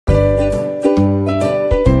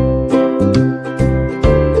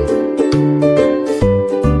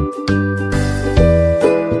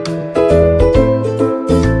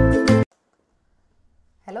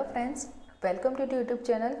YouTube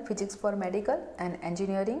channel Physics for Medical and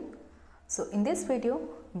Engineering. So in this video,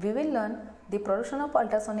 we will learn the production of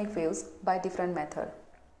ultrasonic waves by different method.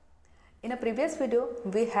 In a previous video,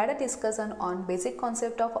 we had a discussion on basic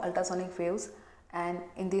concept of ultrasonic waves, and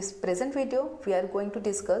in this present video, we are going to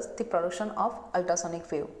discuss the production of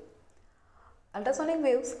ultrasonic wave. Ultrasonic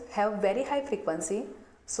waves have very high frequency,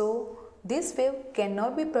 so this wave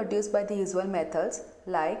cannot be produced by the usual methods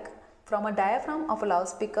like from a diaphragm of a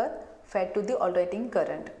loudspeaker fed to the alternating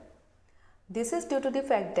current. This is due to the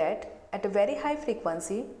fact that at a very high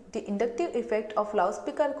frequency, the inductive effect of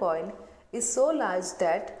loudspeaker coil is so large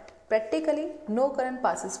that practically no current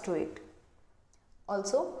passes through it.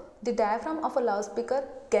 Also, the diaphragm of a loudspeaker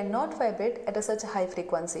cannot vibrate at such high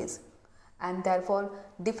frequencies, and therefore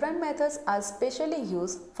different methods are specially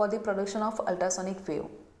used for the production of ultrasonic wave.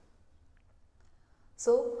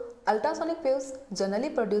 So, ultrasonic waves generally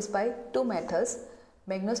produced by two methods,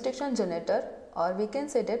 Magnetostriction generator, or we can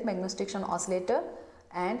say that Magnetostriction oscillator,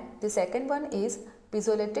 and the second one is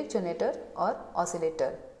piezoelectric generator or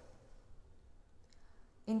oscillator.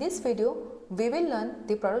 In this video, we will learn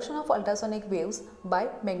the production of ultrasonic waves by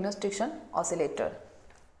Magnetostriction oscillator.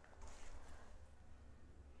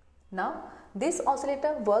 Now, this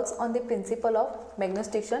oscillator works on the principle of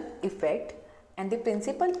Magnetostriction effect, and the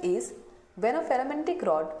principle is when a ferromagnetic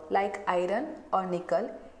rod like iron or nickel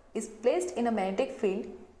is placed in a magnetic field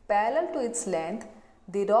parallel to its length,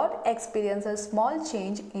 the rod experiences a small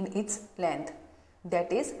change in its length,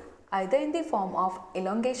 that is either in the form of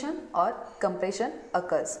elongation or compression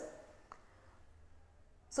occurs.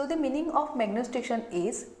 So the meaning of magnetostriction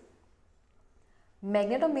is,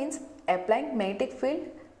 magneto means applying magnetic field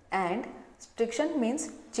and striction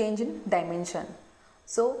means change in dimension.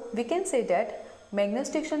 So we can say that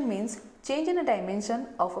magnetostriction means change in a dimension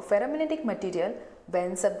of a ferromagnetic material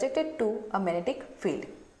when subjected to a magnetic field.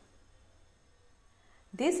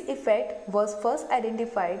 This effect was first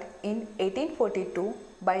identified in 1842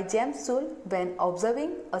 by James Joule when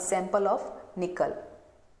observing a sample of nickel.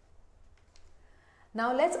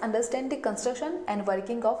 Now let's understand the construction and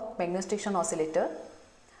working of Magnetostriction oscillator.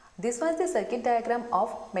 This was the circuit diagram of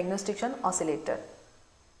Magnetostriction oscillator.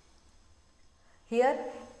 Here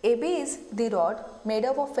AB is the rod made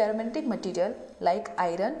up of ferromagnetic material like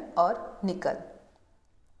iron or nickel.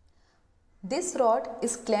 This rod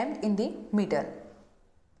is clamped in the middle.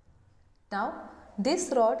 Now,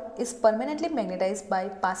 this rod is permanently magnetized by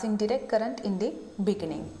passing direct current in the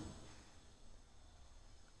beginning.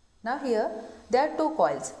 Now here there are two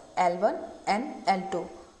coils L1 and L2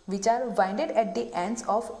 which are winded at the ends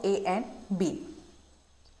of A and B.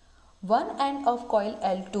 One end of coil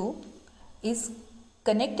L2 is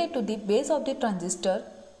connected to the base of the transistor,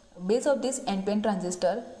 base of this NPN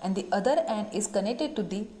transistor, and the other end is connected to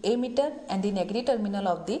the ammeter and the negative terminal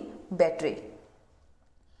of the battery.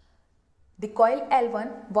 The coil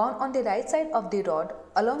L1 wound on the right side of the rod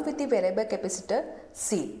along with the variable capacitor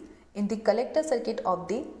C in the collector circuit of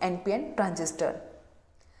the NPN transistor.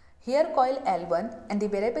 Here coil L1 and the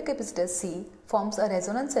variable capacitor C forms a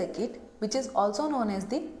resonance circuit which is also known as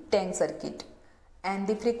the tank circuit, and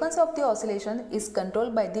the frequency of the oscillation is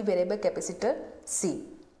controlled by the variable capacitor C.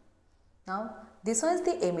 Now this one is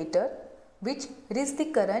the ammeter which reads the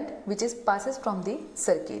current which passes from the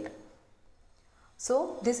circuit.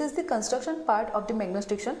 So this is the construction part of the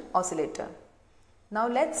Magnetostriction oscillator. Now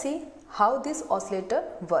let's see how this oscillator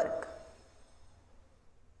works.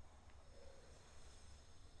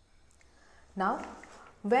 Now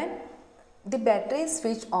when the battery is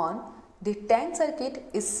switched on, the tank circuit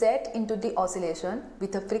is set into the oscillation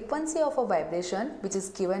with a frequency of a vibration which is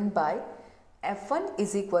given by F1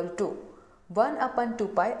 is equal to 1 upon 2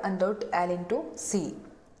 pi under root L into C.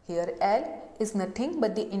 Here L is nothing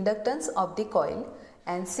but the inductance of the coil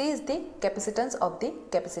and C is the capacitance of the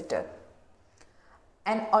capacitor.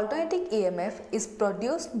 An alternating EMF is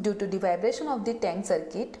produced due to the vibration of the tank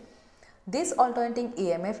circuit. This alternating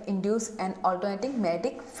EMF induces an alternating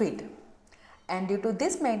magnetic field, and due to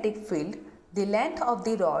this magnetic field, the length of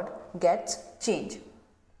the rod gets changed.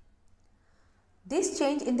 This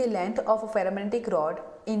change in the length of a ferromagnetic rod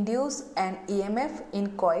induces an EMF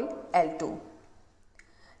in coil L2.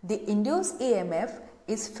 The induced EMF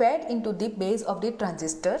is fed into the base of the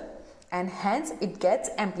transistor and hence it gets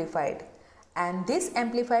amplified, and this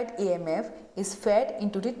amplified EMF is fed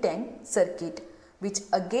into the tank circuit which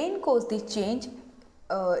again causes the change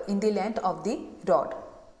in the length of the rod.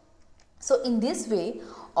 So in this way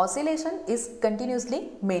oscillation is continuously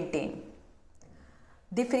maintained.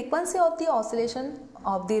 The frequency of the oscillation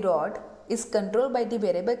of the rod is controlled by the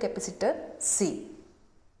variable capacitor C.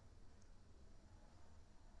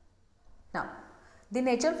 Now, the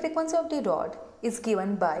natural frequency of the rod is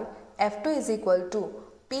given by F2 is equal to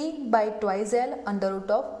P by twice L under root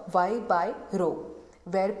of Y by rho,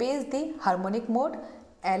 where P is the harmonic mode,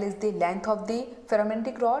 L is the length of the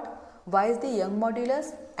ferromagnetic rod, Y is the Young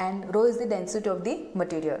modulus, and rho is the density of the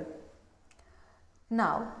material.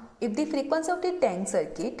 Now, if the frequency of the tank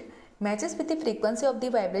circuit matches with the frequency of the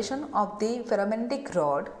vibration of the ferromagnetic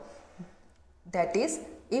rod, that is,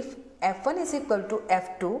 if F1 is equal to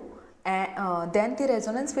F2, then the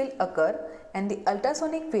resonance will occur and the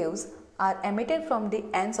ultrasonic waves are emitted from the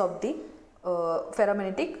ends of the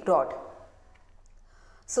ferromagnetic rod.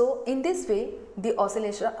 So, in this way, the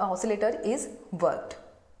oscillator is worked.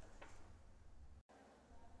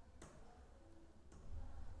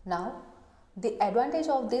 Now, the advantage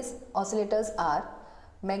of these oscillators are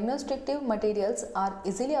magnostrictive materials are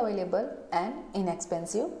easily available and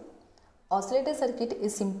inexpensive. Oscillator circuit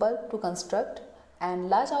is simple to construct and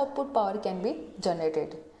large output power can be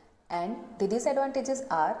generated. And the disadvantages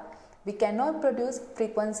are we cannot produce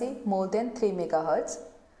frequency more than 3 MHz.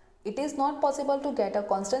 It is not possible to get a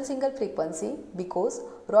constant single frequency because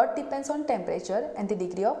rod depends on temperature and the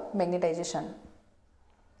degree of magnetization.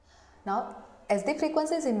 Now, as the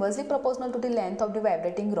frequency is inversely proportional to the length of the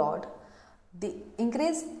vibrating rod, to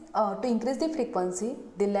increase the frequency,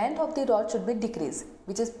 the length of the rod should be decreased,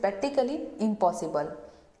 which is practically impossible,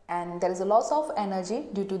 and there is a loss of energy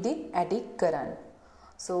due to the eddy current.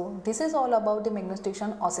 So, this is all about the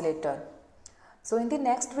Magnetostriction oscillator. So, in the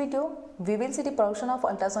next video, we will see the production of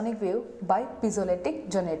ultrasonic wave by piezoelectric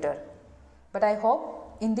generator. But I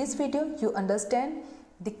hope in this video you understand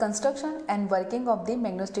the construction and working of the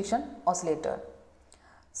Magnetostriction oscillator.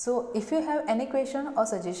 So, if you have any question or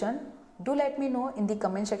suggestion, do let me know in the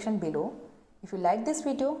comment section below. If you like this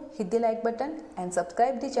video, hit the like button and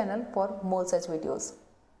subscribe the channel for more such videos.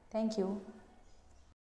 Thank you.